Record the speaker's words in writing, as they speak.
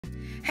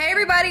Hey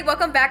everybody,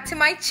 welcome back to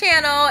my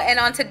channel, and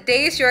on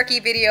today's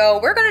Yorkie video,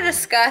 we're going to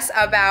discuss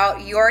about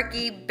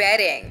Yorkie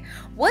bedding.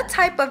 What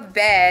type of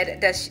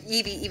bed does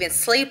Eevee even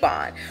sleep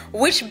on?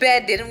 Which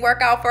bed didn't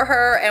work out for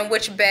her and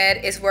which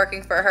bed is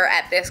working for her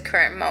at this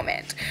current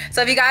moment?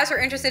 So if you guys are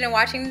interested in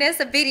watching this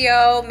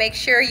video, make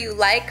sure you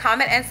like,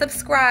 comment, and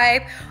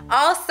subscribe.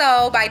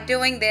 Also, by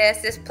doing this,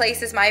 this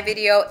places my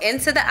video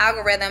into the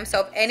algorithm,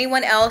 so if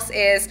anyone else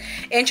is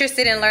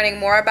interested in learning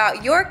more about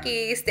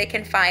Yorkies, they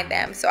can find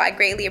them. So I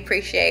greatly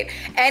appreciate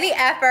any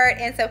effort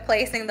into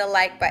placing the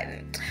like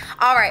button.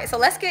 All right, so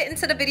let's get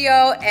into the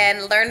video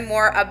and learn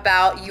more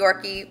about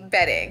Yorkie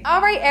bedding.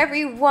 All right,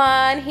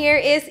 everyone, here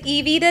is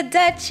Eevee the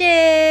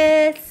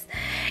Duchess.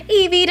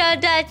 Eevee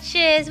the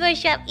Duchess.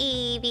 What's up,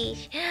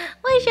 Eevee?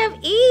 What's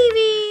up,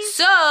 Eevee?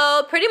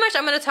 So pretty much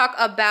I'm going to talk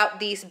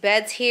about these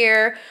beds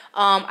here.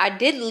 I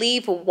did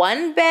leave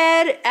one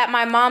bed at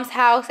my mom's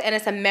house, and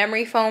it's a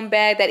memory foam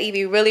bed that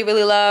Eevee really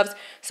loves.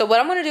 So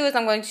what I'm going to do is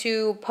I'm going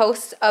to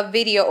post a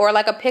video or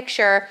like a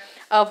picture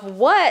of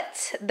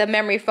what the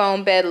memory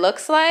foam bed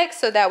looks like,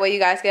 so that way you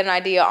guys get an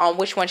idea on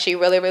which one she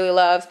really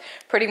loves.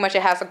 Pretty much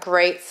it has a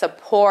great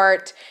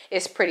support,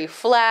 it's pretty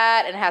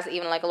flat, and it has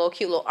even like a little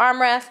cute little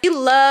armrest. She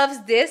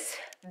loves this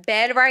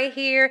bed right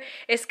here.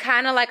 It's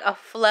kind of like a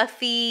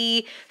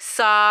fluffy,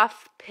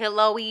 soft,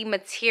 pillowy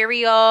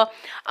material.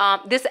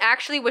 This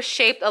actually was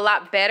shaped a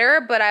lot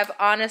better, but I've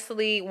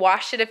honestly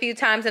washed it a few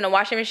times in a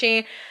washing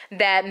machine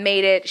that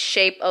made it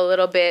shape a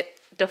little bit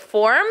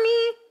deformed.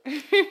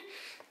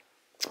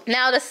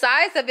 Now the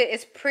size of it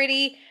is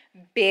pretty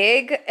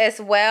big as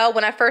well.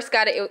 When I first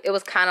got it, it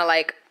was kind of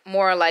like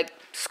more like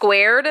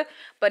squared,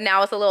 but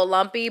now it's a little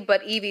lumpy,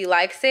 but Eevee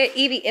likes it.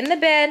 Eevee, in the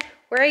bed.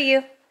 Where are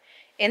you?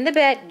 In the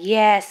bed.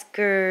 Yes,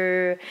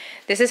 girl.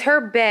 This is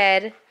her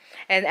bed.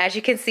 And as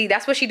you can see,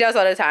 that's what she does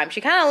all the time. She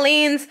kind of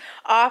leans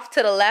off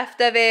to the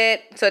left of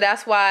it. So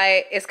that's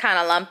why it's kind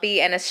of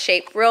lumpy and it's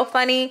shaped real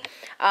funny.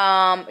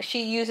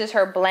 She uses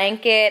her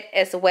blanket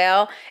as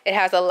well. It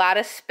has a lot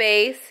of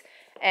space.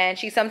 And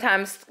she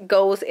sometimes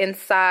goes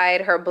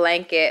inside her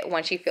blanket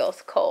when she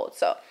feels cold.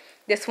 So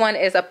this one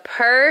is a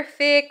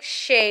perfect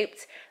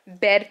shaped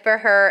bed for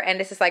her. And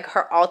this is like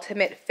her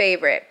ultimate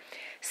favorite.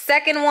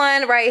 Second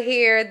one right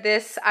here,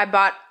 this I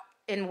bought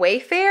in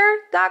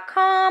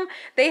Wayfair.com.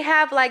 They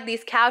have like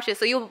these couches.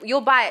 So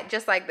you'll buy it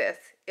just like this.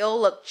 It'll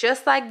look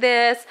just like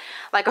this,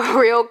 like a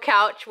real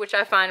couch, which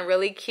I find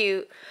really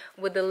cute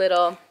with the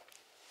little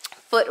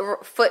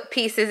foot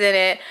pieces in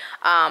it.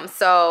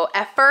 So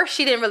at first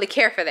she didn't really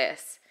care for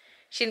this.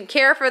 She didn't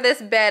care for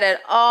this bed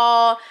at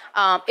all.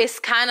 It's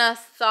kind of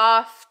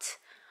soft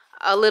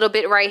a little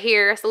bit right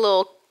here. It's a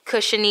little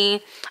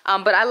cushiony,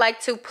 but I like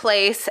to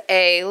place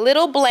a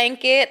little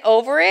blanket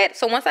over it.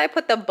 So once I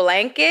put the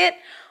blanket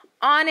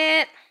on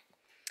it,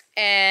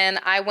 and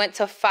I went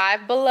to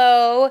Five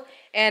Below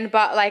and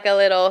bought like a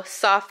little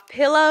soft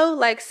pillow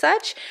like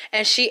such,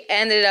 and she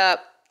ended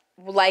up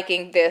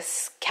liking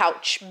this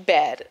couch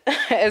bed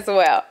as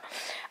well.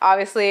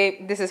 Obviously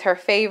this is her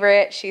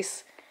favorite.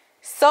 She's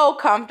so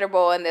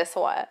comfortable in this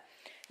one.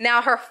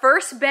 Now her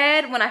first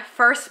bed when I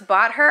first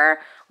bought her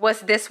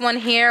was this one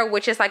here,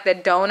 which is like the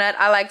donut,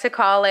 I like to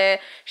call it.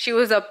 She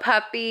was a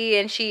puppy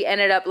and she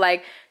ended up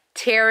like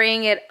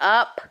tearing it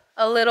up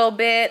a little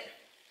bit,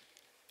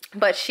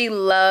 but she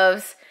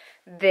loves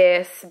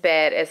this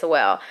bed as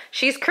well.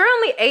 She's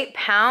currently 8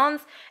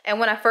 pounds, and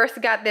when I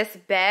first got this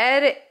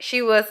bed,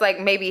 she was like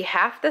maybe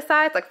half the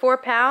size, like 4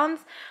 pounds.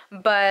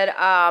 But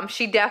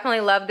she definitely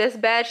loved this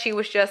bed. She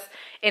was just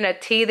in a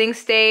teething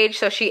stage,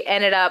 so she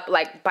ended up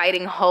like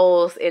biting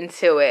holes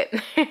into it.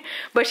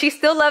 But she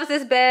still loves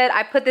this bed.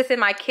 I put this in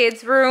my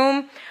kids'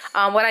 room.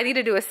 What I need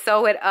to do is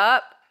sew it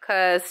up,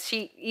 because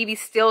Eevee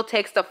still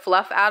takes the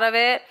fluff out of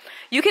it.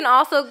 You can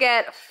also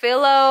get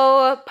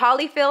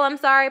polyfill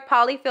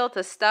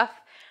to stuff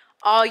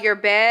all your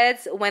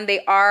beds when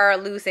they are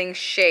losing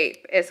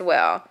shape as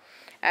well.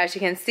 As you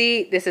can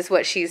see, this is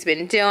what she's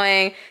been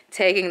doing,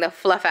 taking the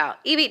fluff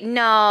out. Eevee,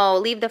 no,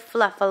 leave the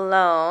fluff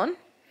alone.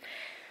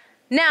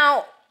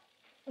 Now,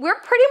 we're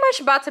pretty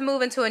much about to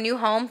move into a new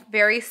home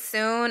very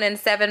soon, in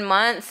 7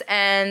 months,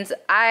 and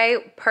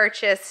I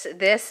purchased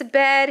this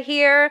bed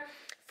here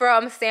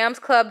from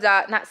SamsClub,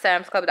 not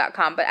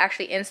SamsClub.com, but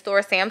actually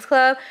in-store Sam's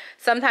Club.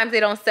 Sometimes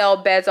they don't sell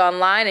beds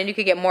online, and you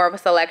can get more of a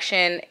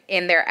selection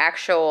in their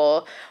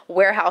actual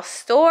warehouse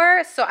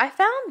store. So I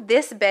found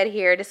this bed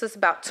here. This was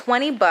about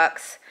 20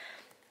 bucks.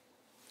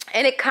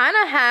 And it kind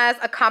of has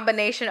a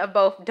combination of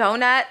both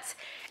donuts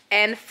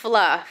and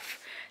fluff.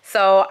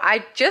 So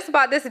I just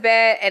bought this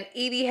bed, and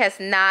Eevee has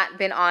not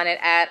been on it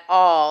at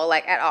all,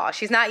 like at all.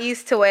 She's not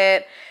used to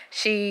it.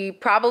 She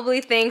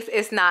probably thinks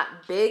it's not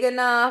big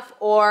enough,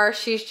 or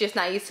she's just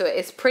not used to it.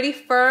 It's pretty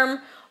firm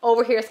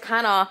over here. It's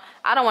kind of,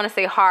 I don't want to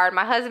say hard.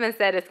 My husband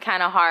said it's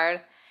kind of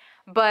hard.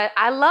 But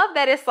I love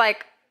that it's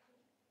like,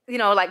 you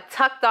know, like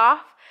tucked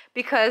off,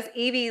 because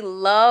Eevee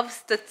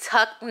loves the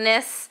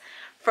tuckedness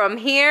from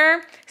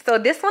here. So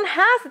this one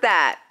has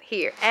that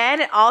here.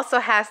 And it also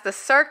has the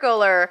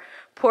circular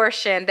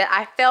portion that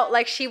I felt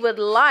like she would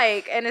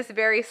like, and it's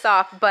very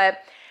soft.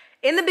 But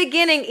in the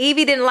beginning,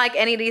 Eevee didn't like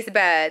any of these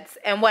beds.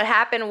 And what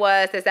happened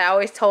was I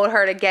always told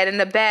her to get in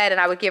the bed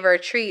and I would give her a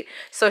treat.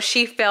 So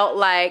she felt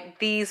like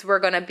these were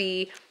gonna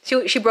be,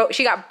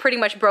 she got pretty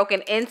much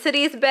broken into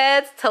these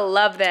beds to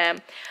love them.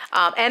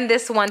 And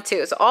this one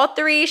too. So all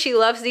three, she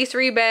loves these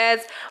 3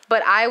 beds,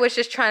 but I was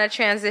just trying to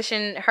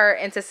transition her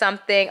into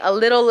something a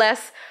little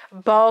less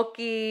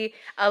bulky,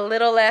 a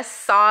little less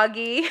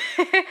soggy,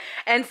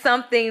 and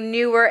something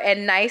newer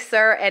and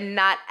nicer and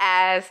not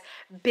as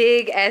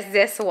big as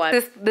this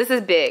one. This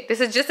is big.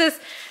 This is just as,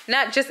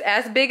 not just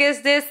as big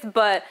as this,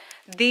 but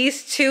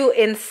these 2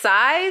 in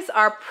size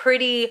are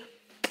pretty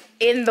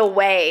in the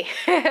way.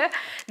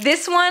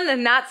 This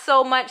one, not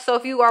so much. So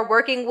if you are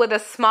working with a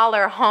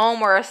smaller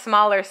home or a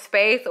smaller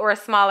space or a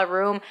smaller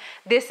room,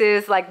 this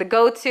is like the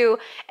go-to.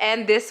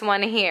 And this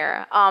one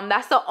here,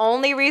 that's the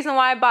only reason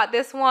why I bought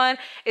this one,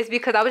 is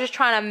because I was just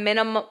trying to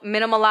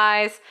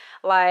minimalize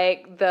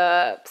like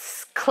the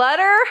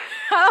clutter.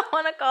 I don't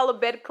want to call a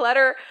bed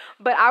clutter,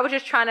 but I was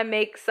just trying to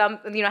make some,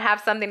 you know, have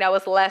something that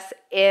was less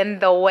in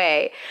the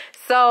way.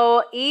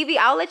 So Eevee,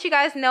 I'll let you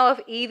guys know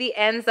if Eevee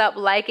ends up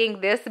liking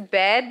this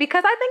bed,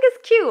 because I think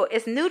it's cute.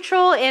 It's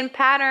neutral in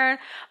pattern.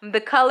 The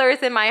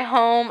colors in my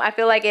home, I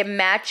feel like it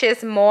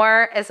matches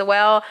more as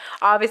well.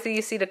 Obviously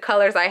you see the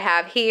colors I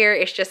have here.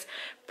 It's just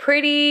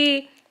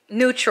pretty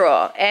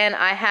neutral. And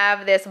I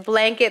have this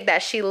blanket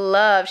that she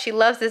loves. She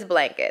loves this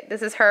blanket.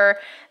 This is her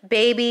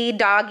baby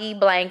doggy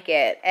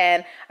blanket.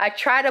 And I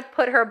try to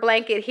put her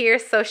blanket here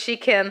so she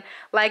can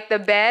like the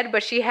bed,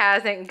 but she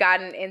hasn't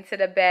gotten into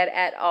the bed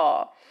at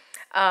all.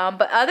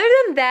 But other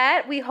than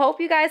that, we hope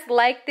you guys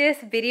like this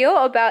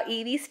video about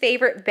Eevee's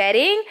favorite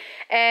bedding,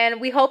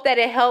 and we hope that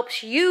it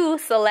helps you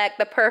select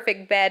the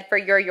perfect bed for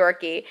your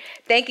Yorkie.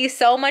 Thank you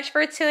so much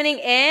for tuning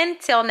in.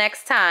 Till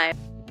next time.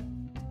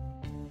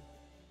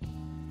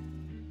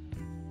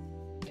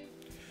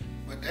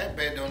 But that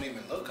bed don't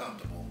even look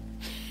comfortable.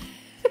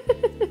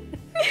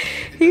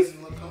 It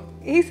doesn't look comfortable.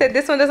 He said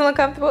this one doesn't look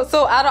comfortable.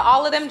 So out of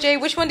all of them, Jay,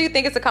 which one do you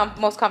think is the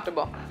most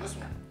comfortable? This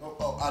one.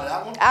 Oh, out of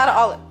that one? Out of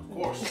all of them. Of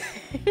course.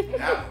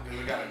 That one, because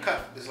we got a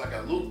cut. It's like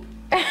a loop.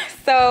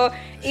 So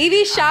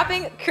Eevee's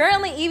shopping,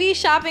 currently Eevee's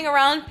shopping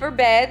around for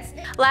beds.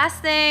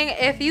 Last thing,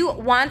 if you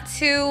want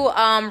to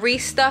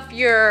restuff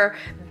your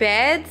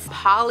beds,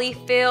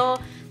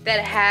 polyfill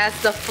that has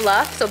the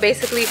fluff. So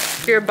basically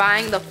you're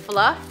buying the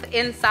fluff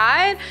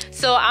inside.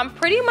 So I'm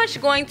pretty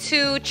much going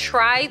to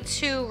try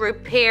to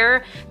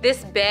repair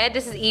this bed.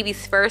 This is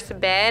Eevee's first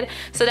bed.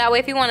 So that way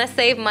if you want to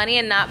save money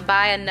and not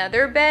buy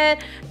another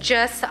bed,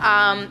 just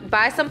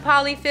buy some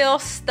polyfill,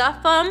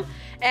 stuff them,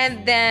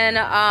 and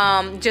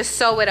then just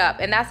sew it up.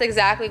 And that's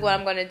exactly what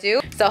I'm gonna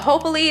do. So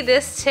hopefully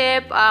this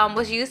tip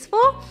was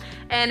useful.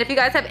 And if you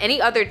guys have any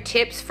other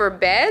tips for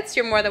beds,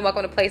 you're more than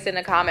welcome to place it in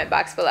the comment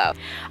box below.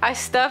 I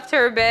stuffed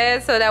her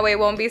bed so that way it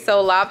won't be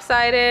so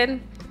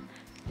lopsided.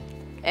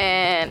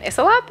 And it's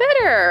a lot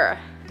better.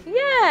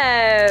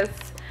 Yes.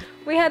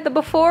 We had the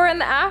before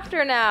and the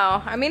after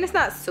now. I mean, it's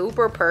not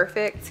super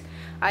perfect.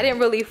 I didn't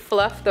really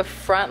fluff the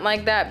front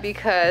like that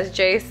because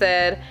Jay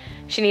said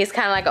she needs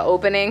kind of like an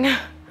opening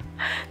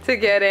to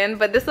get in.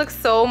 But this looks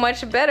so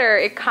much better.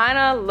 It kind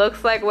of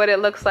looks like what it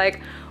looks like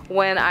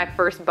when I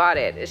first bought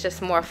it. It's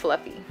just more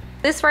fluffy.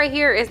 This right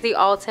here is the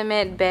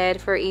ultimate bed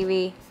for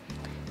Eevee.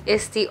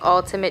 It's the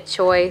ultimate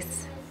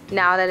choice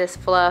now that it's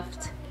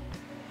fluffed.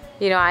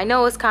 You know, I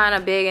know it's kind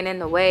of big and in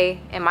the way,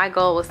 and my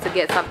goal was to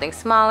get something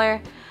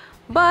smaller,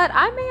 but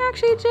I may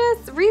actually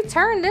just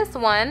return this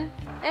one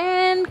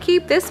and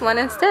keep this one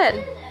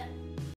instead.